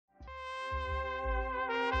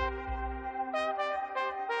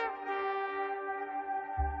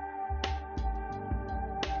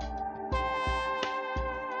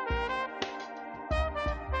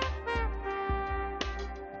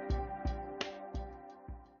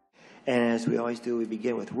And as we always do, we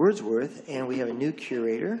begin with Wordsworth, and we have a new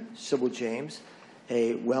curator, Sibyl James,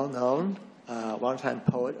 a well-known, longtime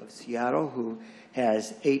poet of Seattle who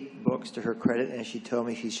has 8 books to her credit, and she told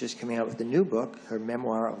me she's just coming out with a new book, her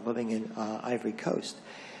memoir of living in Ivory Coast.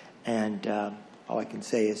 And all I can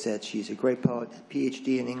say is that she's a great poet,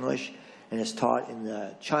 PhD in English, and has taught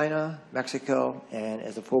in China, Mexico, and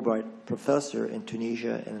as a Fulbright professor in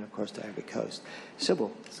Tunisia, and then, of course, the Ivory Coast.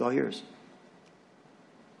 Sibyl, it's all yours.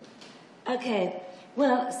 Okay.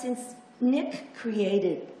 Well, since Nick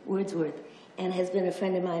created Wordsworth and has been a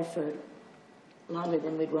friend of mine for longer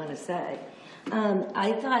than we'd want to say,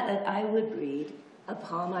 I thought that I would read a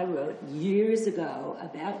poem I wrote years ago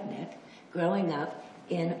about Nick growing up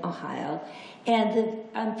in Ohio. And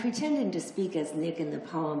I'm pretending to speak as Nick in the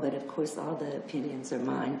poem, but of course all the opinions are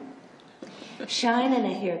mine. Shine and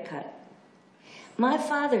a haircut. My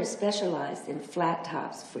father specialized in flat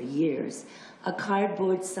tops for years. A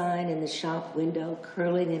cardboard sign in the shop window,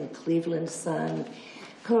 curling in Cleveland sun.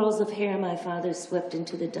 Curls of hair my father swept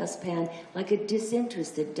into the dustpan like a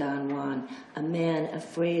disinterested Don Juan, a man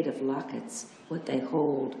afraid of lockets, what they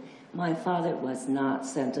hold. My father was not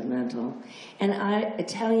sentimental. An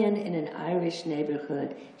Italian in an Irish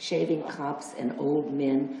neighborhood, shaving cops and old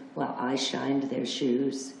men while I shined their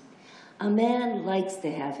shoes. A man likes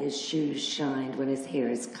to have his shoes shined when his hair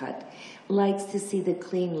is cut, likes to see the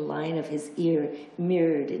clean line of his ear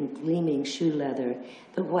mirrored in gleaming shoe leather,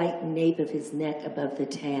 the white nape of his neck above the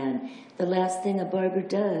tan, the last thing a barber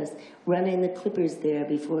does, running the clippers there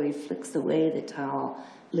before he flicks away the towel,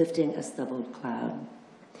 lifting a stubbled cloud.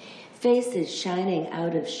 Faces shining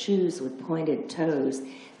out of shoes with pointed toes,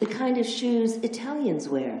 the kind of shoes Italians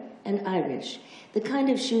wear, and Irish, the kind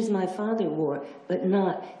of shoes my father wore, but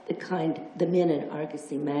not the kind the men in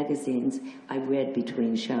Argosy magazines I read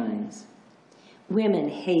between shines. Women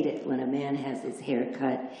hate it when a man has his hair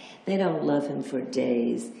cut. They don't love him for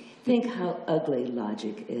days. Think how ugly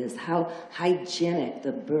logic is, how hygienic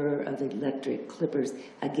the burr of electric clippers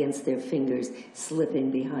against their fingers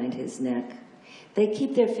slipping behind his neck. They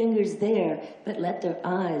keep their fingers there, but let their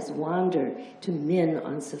eyes wander to men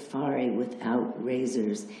on safari without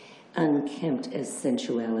razors, unkempt as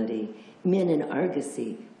sensuality, men in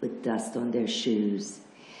Argosy with dust on their shoes.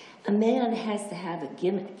 A man has to have a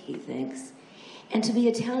gimmick, he thinks, and to be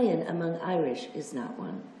Italian among Irish is not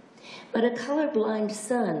one. But a colorblind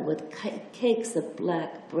son with cakes of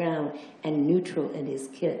black, brown, and neutral in his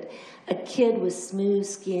kit, a kid with smooth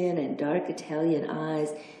skin and dark Italian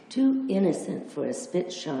eyes, too innocent for a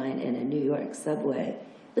spit shine in a New York subway.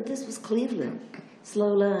 But this was Cleveland.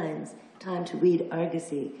 Slow lines, time to read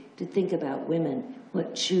Argosy, to think about women,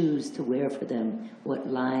 what shoes to wear for them, what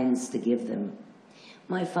lines to give them.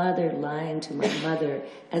 My father lying to my mother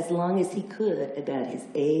as long as he could about his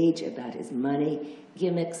age, about his money,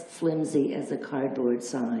 gimmicks flimsy as a cardboard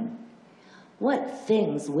sign. What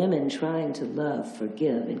things women trying to love,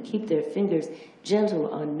 forgive, and keep their fingers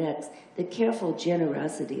gentle on necks, the careful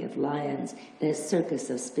generosity of lions in a circus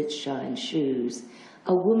of spit-shine shoes.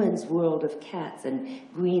 A woman's world of cats and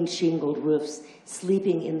green-shingled roofs,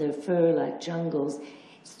 sleeping in their fur like jungles,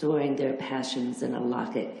 storing their passions in a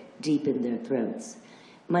locket deep in their throats.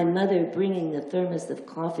 My mother bringing the thermos of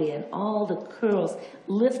coffee and all the curls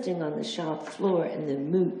lifting on the shop floor in the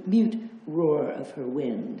mute roar of her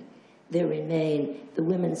wind. There remain the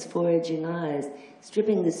women's foraging eyes,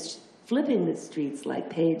 flipping the streets like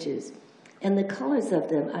pages. And the colors of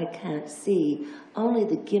them I can't see, only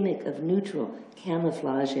the gimmick of neutral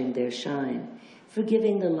camouflaging their shine,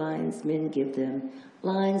 forgiving the lines men give them,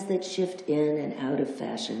 lines that shift in and out of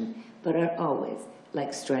fashion, but are always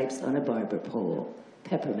like stripes on a barber pole,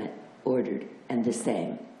 peppermint, ordered, and the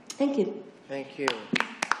same. Thank you. Thank you.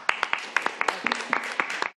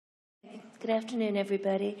 Good afternoon,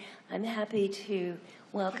 everybody. I'm happy to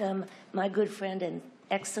welcome my good friend and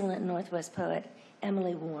excellent Northwest poet,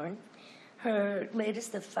 Emily Warren. Her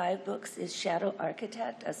latest of 5 books is Shadow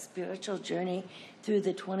Architect, a spiritual journey through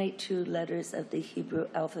the 22 letters of the Hebrew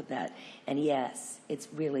alphabet. And yes, it's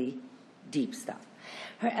really deep stuff.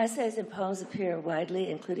 Her essays and poems appear widely,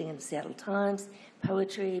 including in the Seattle Times,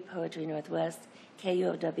 Poetry, Poetry Northwest,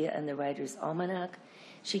 KUOW, and the Writer's Almanac.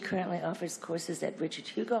 She currently offers courses at Richard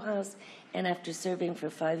Hugo House, and after serving for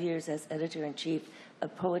 5 years as editor-in-chief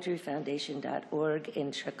of poetryfoundation.org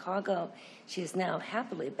in Chicago, she is now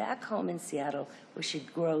happily back home in Seattle, where she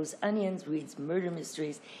grows onions, reads murder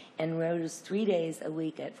mysteries, and rows 3 days a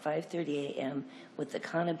week at 5:30 a.m. with the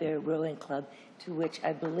Conibear Rowing Club, to which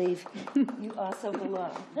I believe you also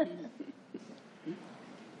belong.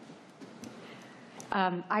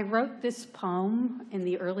 I wrote this poem in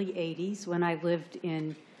the early 80s when I lived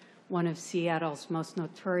in one of Seattle's most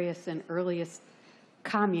notorious and earliest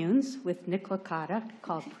communes with Nick Licata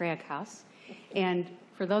called Prague House. And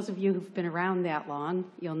for those of you who've been around that long,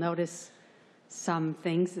 you'll notice some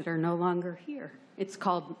things that are no longer here. It's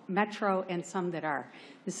called Metro and some that are.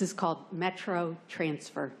 This is called Metro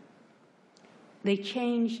Transfer. They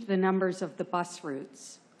changed the numbers of the bus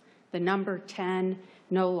routes. The number 10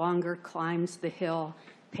 no longer climbs the hill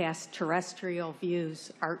past Terrestrial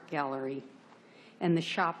Views Art Gallery and the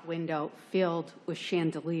shop window filled with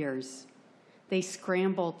chandeliers. They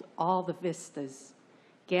scrambled all the vistas.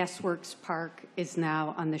 Gasworks Park is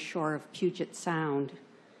now on the shore of Puget Sound.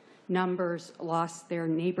 Numbers lost their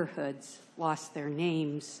neighborhoods, lost their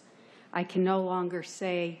names. I can no longer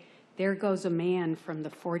say, there goes a man from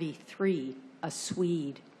the 43, a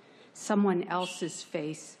Swede. Someone else's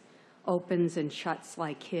face opens and shuts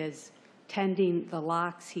like his, tending the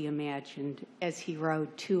locks he imagined as he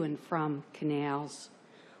rode to and from canals.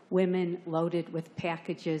 Women loaded with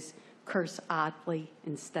packages curse oddly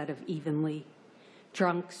instead of evenly.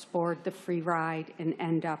 Drunks board the free ride and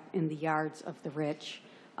end up in the yards of the rich,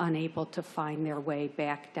 unable to find their way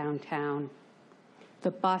back downtown.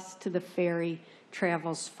 The bus to the ferry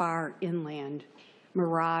travels far inland.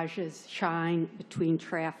 Mirages shine between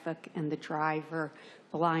traffic and the driver,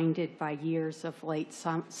 blinded by years of late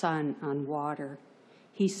sun on water.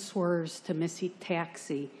 He swerves to miss a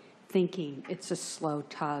taxi, thinking it's a slow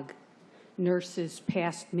tug. Nurses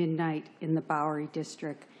past midnight in the Bowery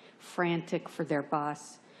district, frantic for their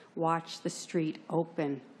bus, watch the street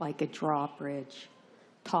open like a drawbridge.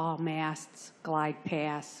 Tall masts glide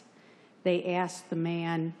past. They ask the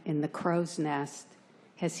man in the crow's nest,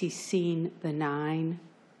 has he seen the 9,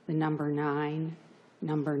 the number 9,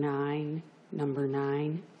 number 9, number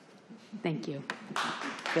 9? Thank you.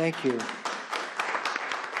 Thank you.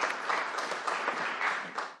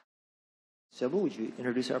 Sibyl, would you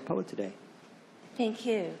introduce our poet today? Thank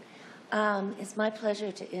you. It's my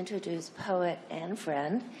pleasure to introduce poet and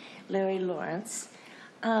friend, Larry Laurence.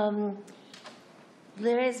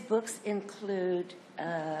 Larry's books include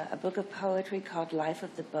a book of poetry called Life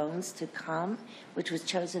of the Bones to Come, which was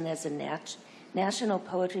chosen as a National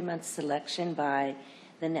Poetry Month selection by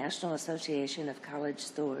the National Association of College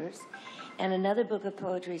Stores, and another book of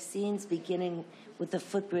poetry, Scenes Beginning with the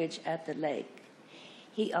Footbridge at the Lake.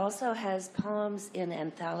 He also has poems in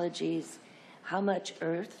anthologies How Much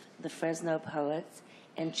Earth, The Fresno Poets,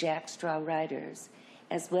 and Jack Straw Writers,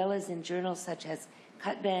 as well as in journals such as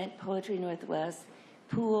Cutbank, Poetry Northwest,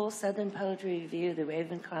 Pool, Southern Poetry Review, The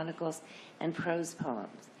Raven Chronicles, and Prose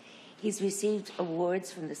Poems. He's received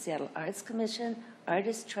awards from the Seattle Arts Commission,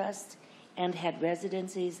 Artist Trust, and had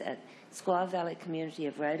residencies at Squaw Valley Community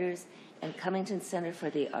of Writers and Cummington Center for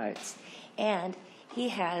the Arts. And he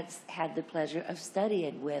has had the pleasure of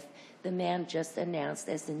studying with the man just announced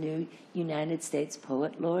as the new United States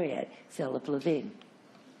Poet Laureate, Philip Levine.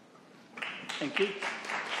 Thank you.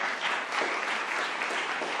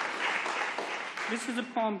 This is a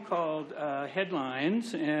poem called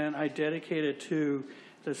Headlines, and I dedicate it to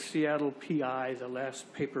the Seattle PI, the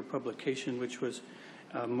last paper publication, which was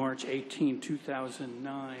March 18,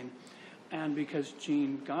 2009. And because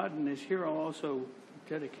Jean Godden is here, I'll also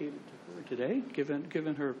dedicate it to her today,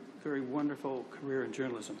 given her very wonderful career in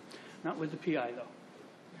journalism. Not with the PI,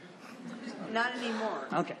 though. Not anymore.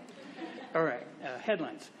 Okay. All right.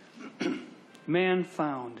 Headlines. Man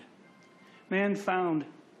found. Man found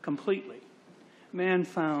completely. Man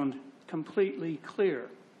found completely clear.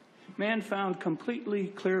 Man found completely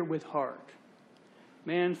clear with heart.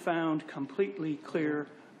 Man found completely clear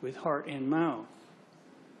with heart and mouth.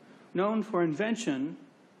 Known for invention,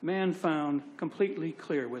 man found completely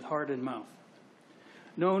clear with heart and mouth.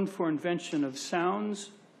 Known for invention of sounds,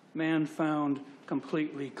 man found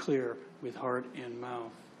completely clear with heart and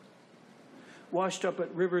mouth. Washed up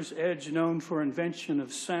at river's edge, known for invention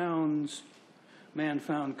of sounds, man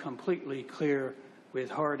found completely clear with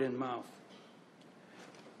heart and mouth.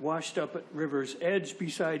 Washed up at river's edge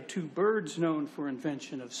beside two birds known for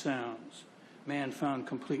invention of sounds, man found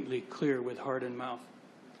completely clear with heart and mouth.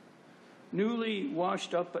 Newly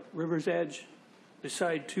washed up at river's edge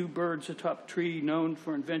beside two birds atop tree known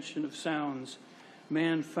for invention of sounds,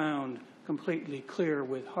 man found completely clear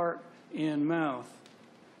with heart and mouth.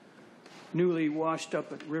 Newly washed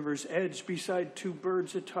up at river's edge beside two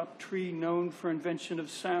birds atop tree known for invention of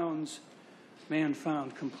sounds, man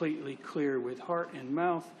found completely clear with heart and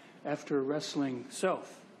mouth after wrestling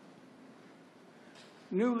self.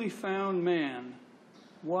 Newly found man,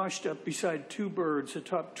 washed up beside two birds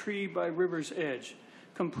atop tree by river's edge,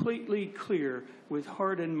 completely clear with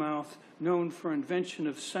heart and mouth, known for invention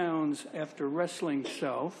of sounds after wrestling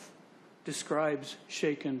self. describes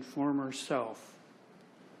shaken former self.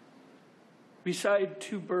 Beside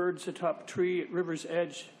two birds atop tree at river's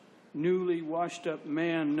edge, newly washed up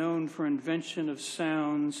man known for invention of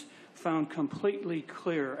sounds, found completely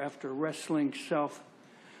clear after wrestling self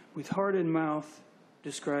with heart and mouth,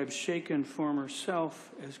 describes shaken former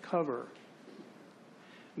self as cover.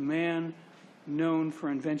 Man known for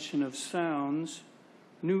invention of sounds,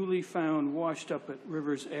 newly found washed up at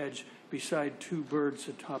river's edge beside two birds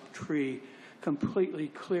atop tree, completely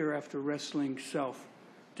clear after wrestling self,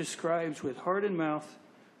 describes with heart and mouth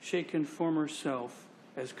shaken former self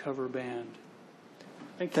as cover band.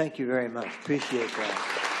 Thank you. Thank you very much. Appreciate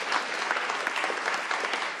that.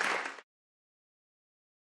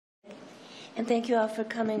 And thank you all for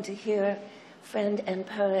coming to hear friend and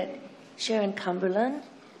poet Sharon Cumberland,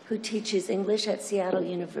 who teaches English at Seattle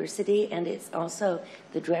University and is also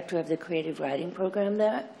the director of the creative writing program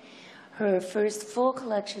there. Her first full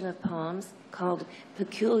collection of poems, called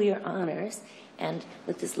Peculiar Honors, and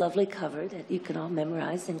with this lovely cover that you can all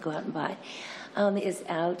memorize and go out and buy, is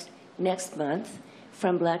out next month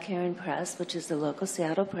from Black Heron Press, which is the local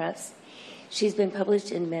Seattle press. She's been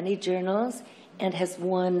published in many journals and has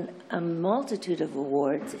won a multitude of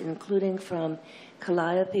awards, including from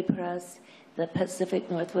Calliope Press, the Pacific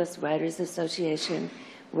Northwest Writers Association,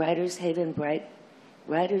 Writers Haven Press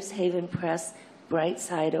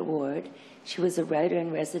Brightside Award. She was a writer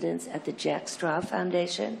in residence at the Jack Straw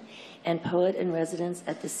Foundation and poet in residence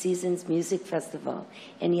at the Seasons Music Festival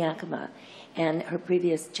in Yakima. And her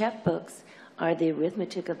previous chapbooks are The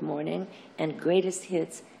Arithmetic of Mourning and Greatest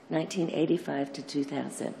Hits 1985 to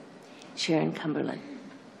 2000. Sharon Cumberland.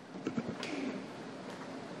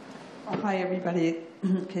 Hi, everybody.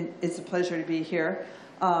 It's a pleasure to be here.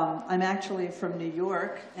 I'm actually from New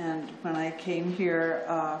York, and when I came here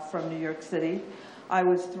from New York City, I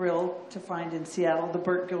was thrilled to find in Seattle the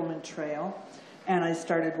Burt Gilman Trail, and I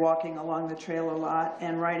started walking along the trail a lot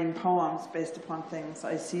and writing poems based upon things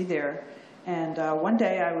I see there. And one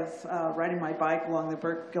day I was riding my bike along the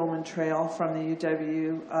Burt Gilman Trail from the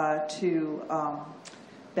UW to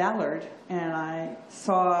Ballard, and I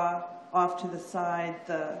saw off to the side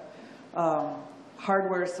the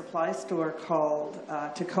hardware supply store called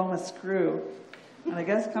Tacoma Screw. And I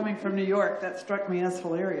guess coming from New York, that struck me as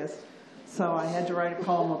hilarious. So I had to write a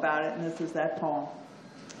poem about it, and this is that poem.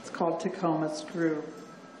 It's called Tacoma Screw.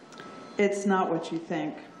 It's not what you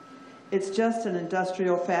think. It's just an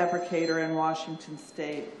industrial fabricator in Washington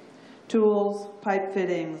State. Tools, pipe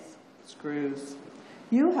fittings, screws.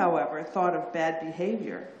 You, however, thought of bad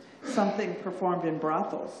behavior, something performed in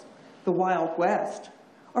brothels, the Wild West.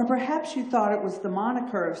 Or perhaps you thought it was the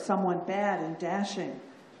moniker of someone bad and dashing.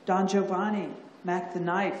 Don Giovanni, Mac the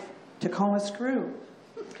Knife, Tacoma Screw.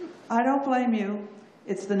 I don't blame you.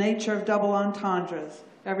 It's the nature of double entendres,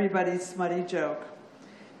 everybody's smutty joke.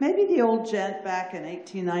 Maybe the old gent back in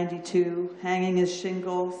 1892, hanging his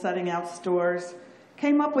shingle, setting out stores,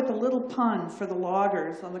 came up with a little pun for the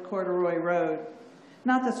loggers on the Corduroy Road.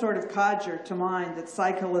 Not the sort of codger to mind that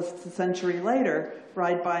cyclists a century later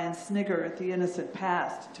ride by and snigger at the innocent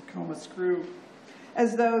past, Tacoma Screw.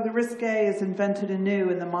 As though the risque is invented anew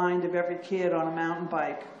in the mind of every kid on a mountain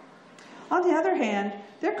bike. On the other hand,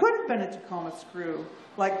 there could have been a Tacoma Screw,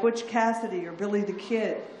 like Butch Cassidy or Billy the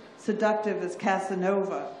Kid, seductive as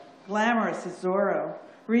Casanova, glamorous as Zorro,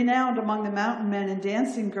 renowned among the mountain men and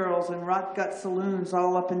dancing girls in rot-gut saloons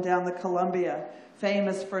all up and down the Columbia,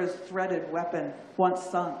 famous for his threaded weapon, once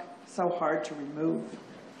sunk, so hard to remove.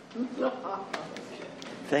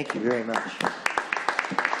 Thank you very much.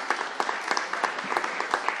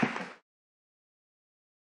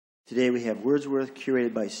 Today we have Wordsworth,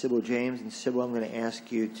 curated by Sibyl James. And Sibyl, I'm going to ask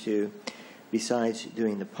you to, besides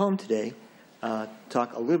doing the poem today,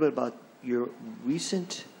 talk a little bit about your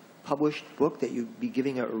recent published book that you'll be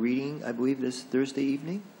giving a reading, I believe, this Thursday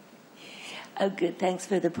evening. Oh, good. Thanks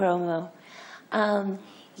for the promo.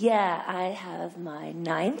 Yeah, I have my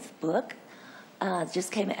 9th book.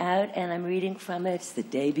 Just came out, and I'm reading from it. It's the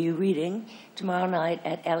debut reading tomorrow night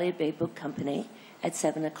at Elliott Bay Book Company at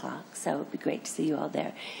 7 o'clock. So it'll be great to see you all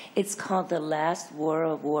there. It's called The Last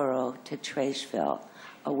Woro to Trècheville,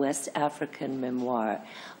 a West African memoir.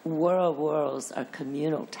 Woro are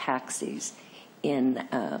communal taxis in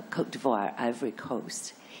Côte d'Ivoire, Ivory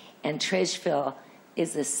Coast. And Trècheville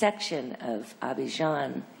is a section of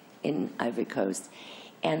Abidjan in Ivory Coast.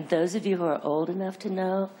 And those of you who are old enough to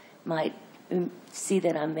know might see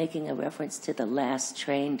that I'm making a reference to the last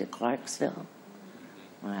train to Clarksville.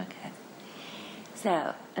 Okay.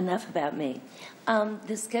 So, enough about me.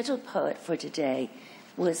 The scheduled poet for today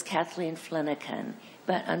was Kathleen Flenniken,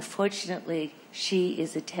 but unfortunately, she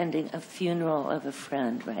is attending a funeral of a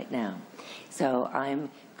friend right now. So I'm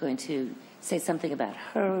going to say something about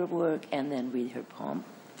her work and then read her poem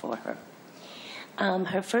for her.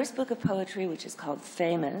 Her first book of poetry, which is called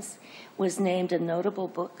Famous, was named a notable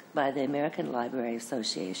book by the American Library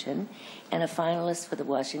Association and a finalist for the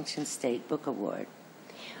Washington State Book Award.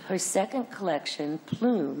 Her second collection,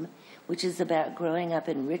 Plume, which is about growing up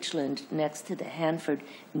in Richland next to the Hanford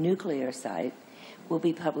nuclear site, will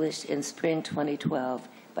be published in spring 2012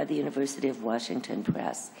 by the University of Washington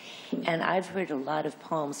Press. And I've heard a lot of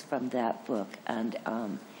poems from that book, and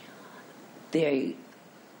they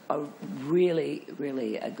are really,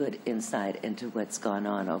 really a good insight into what's gone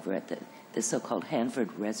on over at the so-called Hanford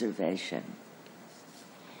Reservation.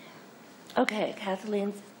 Okay,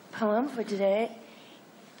 Kathleen's poem for today.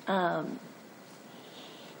 Well,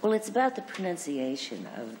 it's about the pronunciation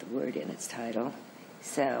of the word in its title,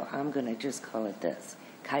 so I'm going to just call it this.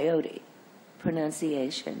 Coyote.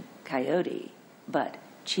 Pronunciation, coyote, but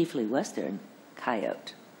chiefly Western,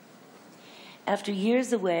 coyote. After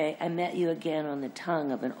years away, I met you again on the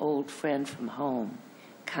tongue of an old friend from home,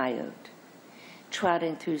 coyote.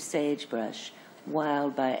 Trotting through sagebrush,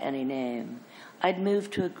 wild by any name, I'd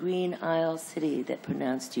moved to a green isle city that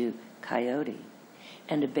pronounced you coyote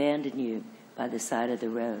and abandoned you by the side of the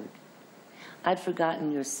road. I'd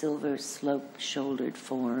forgotten your silver slope-shouldered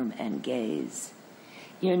form and gaze.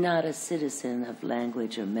 You're not a citizen of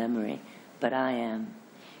language or memory, but I am.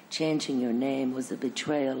 Changing your name was a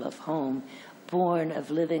betrayal of home, born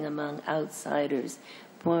of living among outsiders,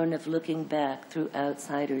 born of looking back through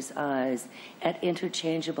outsiders' eyes at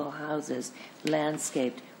interchangeable houses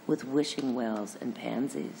landscaped with wishing wells and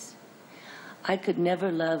pansies. I could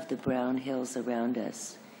never love the brown hills around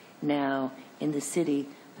us. Now, in the city,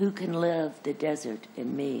 who can live the desert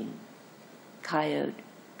in me? Coyote,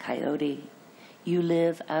 coyote, you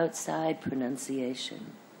live outside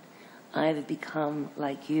pronunciation. I've become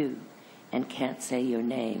like you and can't say your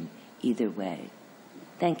name either way.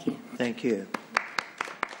 Thank you. Thank you.